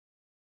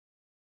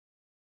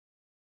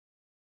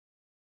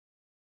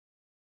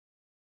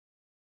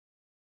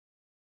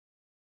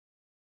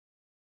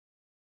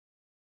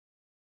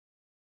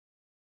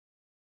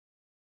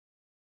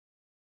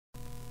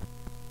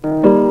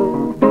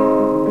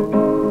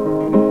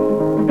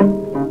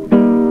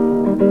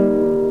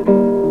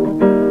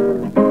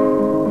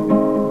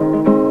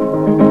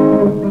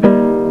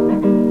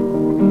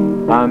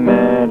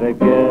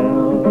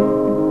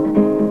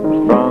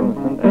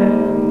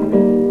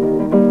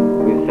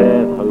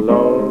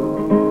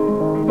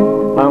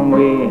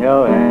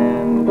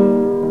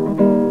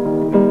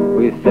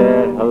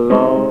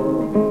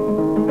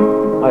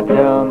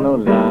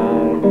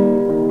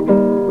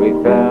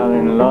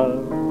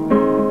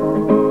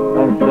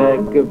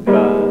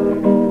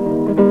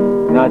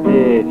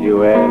did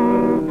you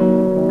ever,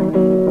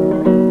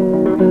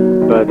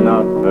 but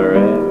not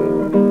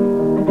forever.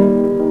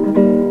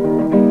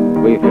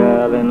 We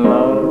fell in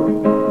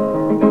love,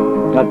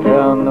 I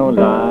tell no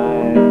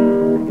lie.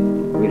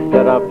 We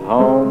set up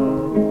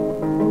home,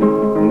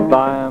 and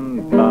by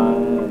and by,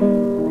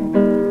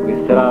 we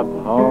set up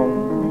home.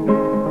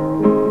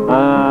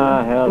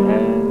 I held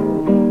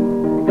hands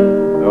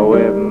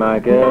with my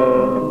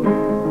girl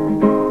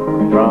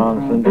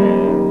from St.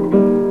 Anne's.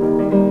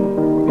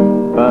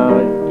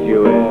 But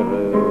you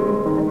ever,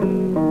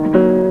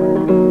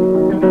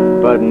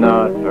 but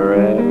not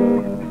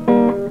forever.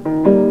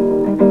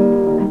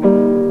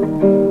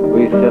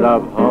 We set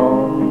up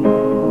home,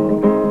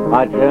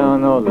 I tell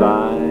no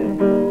lie.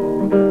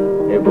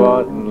 It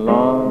wasn't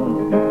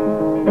long,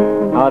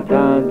 our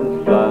time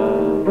to fly.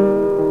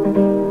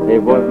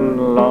 It wasn't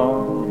long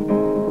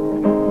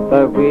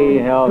that we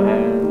held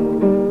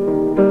hands,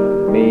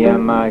 me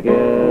and my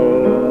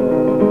girl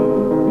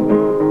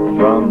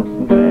from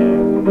St.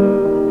 Anne's.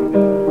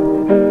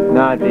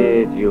 Now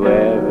did you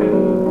ever,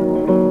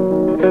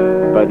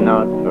 but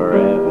not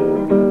forever.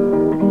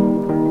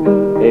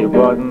 It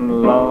wasn't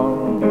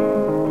long,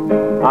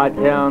 I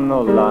tell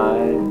no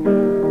lies.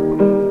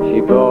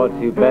 She brought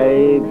two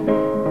babes,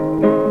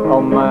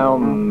 oh my, oh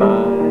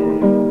my.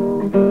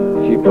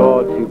 She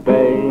brought two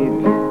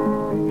babes,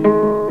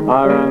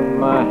 I wrung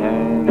my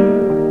hand.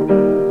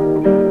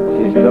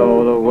 She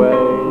stole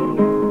away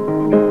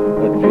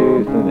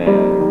to St.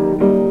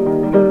 Anne's.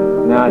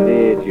 Now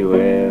did you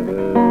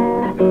ever,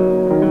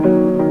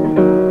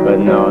 but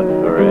not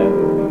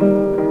forever.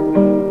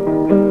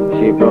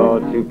 She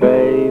brought two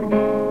babes,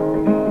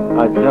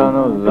 I tell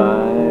no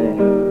lie.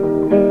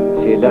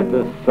 She left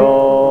us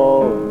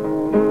all,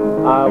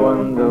 I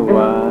wonder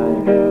why.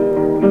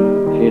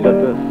 She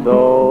left us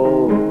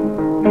all,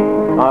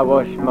 I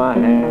wash my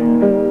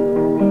hands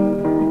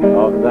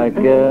of that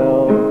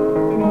girl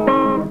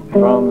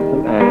from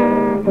St.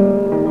 Anne's.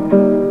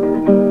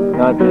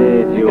 Now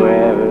did you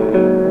ever,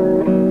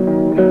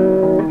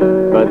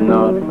 but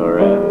not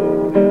forever.